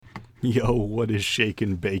Yo, what is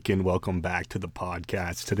shaking bacon? Welcome back to the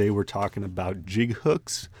podcast. Today we're talking about jig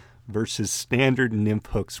hooks versus standard nymph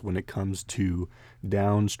hooks when it comes to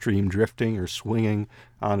downstream drifting or swinging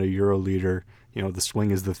on a Euro leader. You know, the swing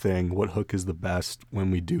is the thing. What hook is the best when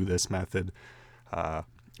we do this method? And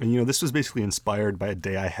this was basically inspired by a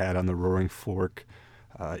day I had on the Roaring Fork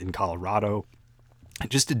in Colorado.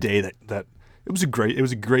 Just a day that it was a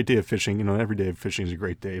great day of fishing. You know, every day of fishing is a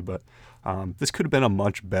great day, but this could have been a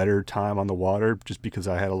much better time on the water just because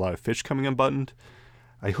I had a lot of fish coming unbuttoned.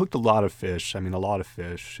 I hooked a lot of fish. A lot of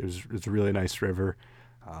fish. It was a really nice river.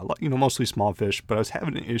 Mostly small fish, but I was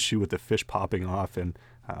having an issue with the fish popping off, and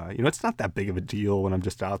it's not that big of a deal when I'm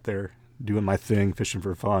just out there doing my thing, fishing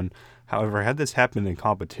for fun. However, had this happened in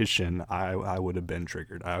competition, I would have been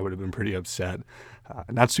triggered. I would have been pretty upset,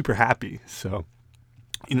 not super happy. So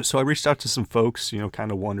I reached out to some folks,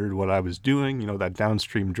 kind of wondered what I was doing, that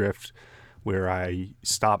downstream drift where I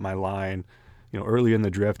stop my line, early in the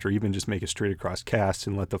drift or even just make a straight across cast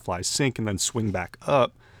and let the fly sink and then swing back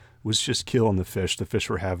up was just killing the fish. The fish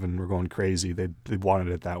were going crazy. They wanted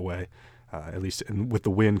it that way, at least. And with the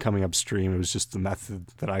wind coming upstream, it was just the method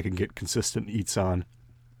that I could get consistent eats on.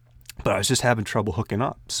 But I was just having trouble hooking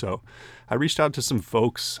up. So I reached out to some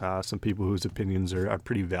folks, some people whose opinions are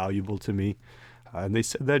pretty valuable to me. And they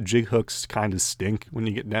said that jig hooks kind of stink when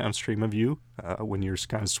you get downstream of you, when you're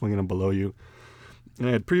kind of swinging them below you. And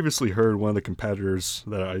I had previously heard one of the competitors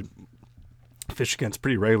that I fish against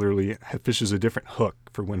pretty regularly fishes a different hook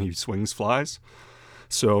for when he swings flies.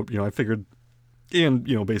 So, I figured, and,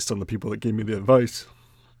 based on the people that gave me the advice,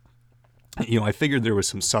 I figured there was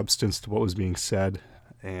some substance to what was being said.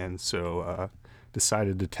 And so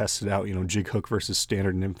decided to test it out, jig hook versus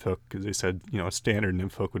standard nymph hook, because they said, a standard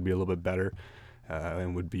nymph hook would be a little bit better.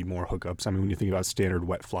 And would be more hookups. When you think about standard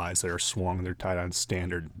wet flies that are swung, they're tied on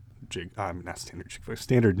standard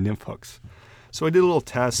nymph hooks. So I did a little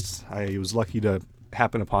test. I was lucky to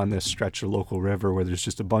happen upon this stretch of local river where there's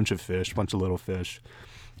just a bunch of little fish.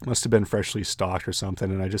 Must have been freshly stocked or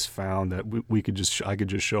something. And I just found that I could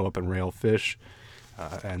just show up and rail fish.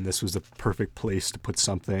 And this was the perfect place to put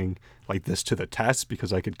something like this to the test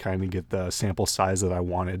because I could kind of get the sample size that I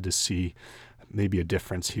wanted to see maybe a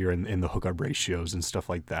difference here in the hookup ratios and stuff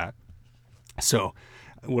like that. So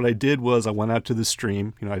what I did was I went out to the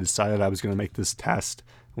stream. I decided I was going to make this test.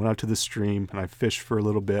 Went out to the stream and I fished for a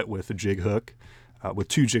little bit with a jig hook, with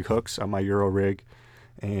 2 jig hooks on my Euro rig.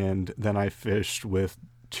 And then I fished with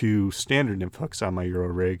 2 standard nymph hooks on my Euro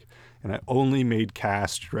rig. And I only made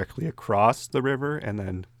casts directly across the river and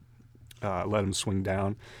then let them swing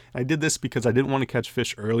down. I did this because I didn't want to catch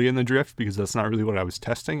fish early in the drift because that's not really what I was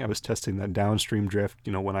testing. I was testing that downstream drift,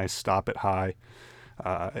 when I stop it high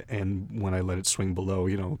and when I let it swing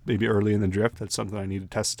below, maybe early in the drift. That's something I need to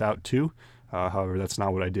test out too. However, that's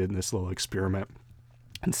not what I did in this little experiment.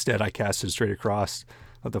 Instead, I casted straight across,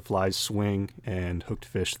 let the flies swing, and hooked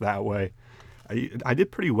fish that way. I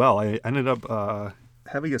did pretty well. I ended up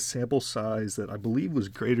having a sample size that I believe was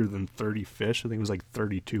greater than 30 fish. I think it was like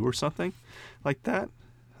 32 or something like that.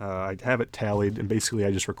 I'd have it tallied, and basically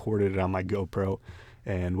I just recorded it on my GoPro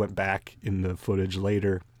and went back in the footage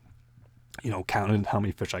later, counted how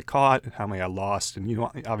many fish I caught and how many I lost. And,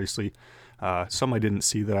 obviously some I didn't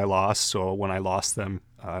see that I lost. So when I lost them,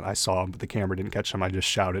 I saw them, but the camera didn't catch them. I just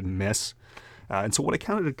shouted miss. And so what I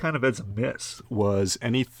counted kind of as a miss was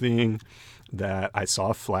anything that I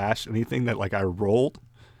saw flash, anything that I rolled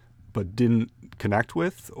but didn't connect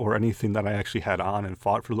with, or anything that I actually had on and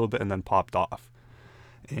fought for a little bit and then popped off.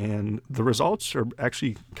 And the results are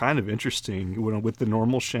actually kind of interesting. With the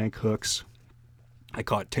normal shank hooks, I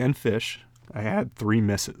caught 10 fish. I had 3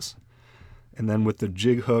 misses. And then with the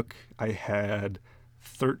jig hook, I had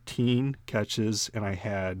 13 catches and I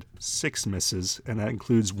had 6 misses, and that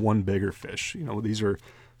includes 1 bigger fish. These are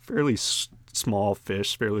fairly small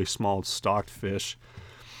fish, fairly small stocked fish.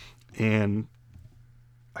 And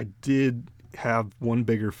I did have 1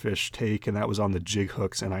 bigger fish take, and that was on the jig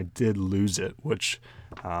hooks, and I did lose it, which,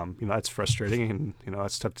 that's frustrating, and,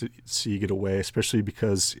 that's tough to see get away, especially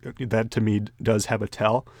because that to me does have a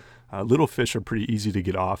tell. Little fish are pretty easy to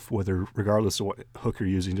get off, regardless of what hook you're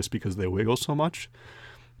using, just because they wiggle so much.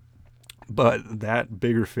 But that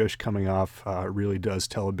bigger fish coming off really does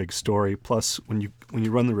tell a big story. Plus, when you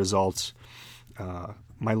run the results,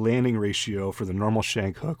 my landing ratio for the normal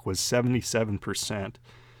shank hook was 77%,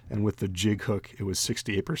 and with the jig hook, it was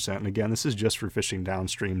 68%. And again, this is just for fishing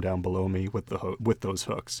downstream, down below me with those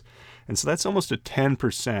hooks. And so that's almost a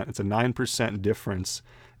 10%. It's a 9% difference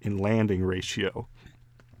in landing ratio.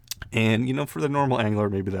 And, for the normal angler,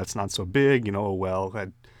 maybe that's not so big.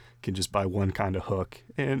 can just buy one kind of hook,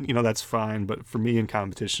 and that's fine. But for me in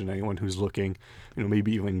competition, anyone who's looking,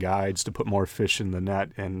 maybe even guides to put more fish in the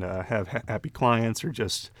net and have happy clients, or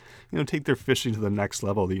just take their fishing to the next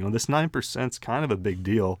level. This 9% is kind of a big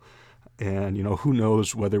deal, and who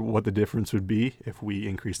knows what the difference would be if we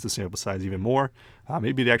increase the sample size even more.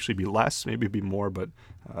 Maybe it'd actually be less, maybe it'd be more. But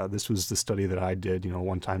this was the study that I did,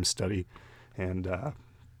 one-time study, and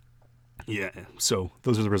so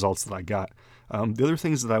those are the results that I got. The other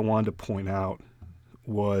things that I wanted to point out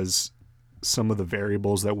was some of the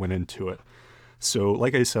variables that went into it. So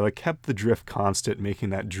like I said, I kept the drift constant,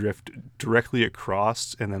 making that drift directly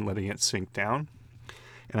across and then letting it sink down.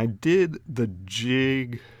 And I did the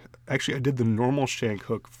normal shank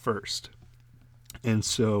hook first. And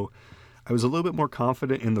so I was a little bit more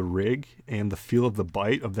confident in the rig and the feel of the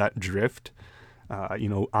bite of that drift,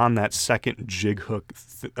 on that second jig hook,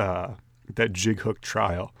 that jig hook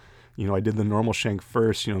trial. I did the normal shank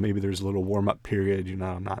first. Maybe there's a little warm-up period.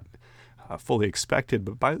 I'm not fully expected.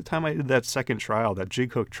 But by the time I did that second trial, that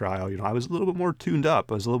jig hook trial, I was a little bit more tuned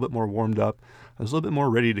up. I was a little bit more warmed up. I was a little bit more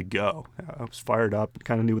ready to go. I was fired up,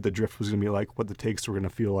 kind of knew what the drift was going to be like, what the takes were going to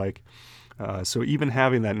feel like. So even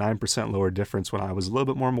having that 9% lower difference when I was a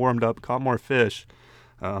little bit more warmed up, caught more fish,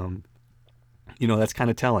 that's kind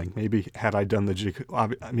of telling. Maybe had I done the jig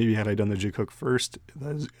hook first,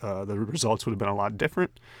 the results would have been a lot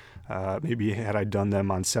different. Maybe had I done them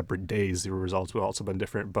on separate days, the results would also have been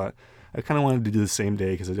different. But I kind of wanted to do the same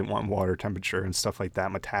day because I didn't want water temperature and stuff like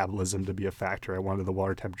that, metabolism to be a factor. I wanted the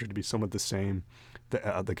water temperature to be somewhat the same.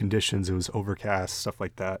 The conditions, it was overcast, stuff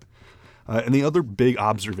like that. And the other big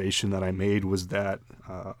observation that I made was that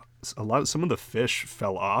some of the fish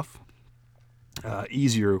fell off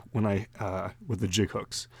easier when with the jig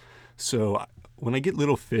hooks. So when I get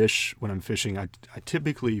little fish when I'm fishing, I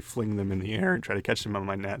typically fling them in the air and try to catch them on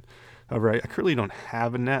my net. However, I currently don't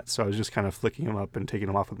have a net, so I was just kind of flicking them up and taking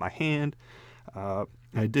them off with my hand. I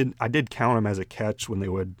did count them as a catch.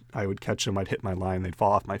 When I would catch them, I'd hit my line, they'd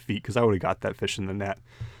fall off my feet because I would have got that fish in the net.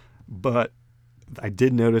 But I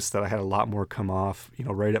did notice that I had a lot more come off,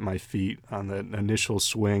 right at my feet on the initial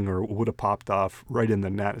swing, or would have popped off right in the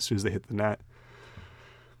net as soon as they hit the net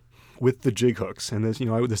with the jig hooks. And this,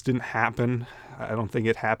 this didn't happen. I don't think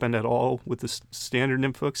it happened at all with the standard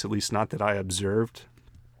nymph hooks, at least not that I observed.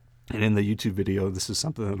 And in the YouTube video, this is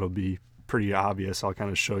something that'll be pretty obvious. I'll kind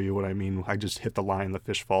of show you what I mean. I just hit the line, the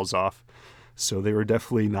fish falls off. So they were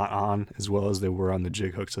definitely not on as well as they were on the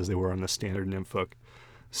jig hooks as they were on the standard nymph hook.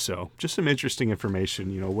 So just some interesting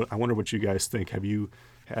information. I wonder what you guys think. Have you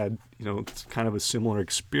had, kind of a similar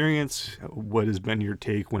experience? What has been your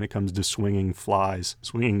take when it comes to swinging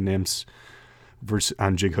nymphs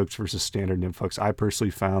on jig hooks versus standard nymph hooks? I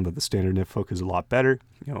personally found that the standard nymph hook is a lot better,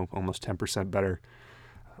 almost 10% better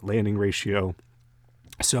landing ratio.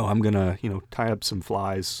 So I'm going to, tie up some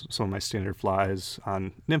of my standard flies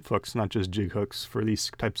on nymph hooks, not just jig hooks, for these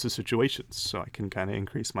types of situations. So I can kind of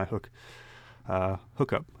increase my hookup. I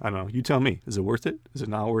don't know. You tell me. Is it worth it? Is it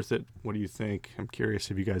not worth it? What do you think? I'm curious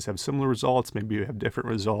if you guys have similar results. Maybe you have different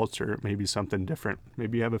results, or maybe something different.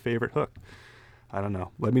 Maybe you have a favorite hook. I don't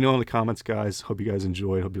know. Let me know in the comments, guys. Hope you guys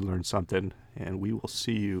enjoyed. Hope you learned something. And we won't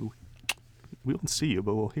see you,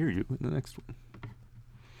 but we'll hear you in the next one.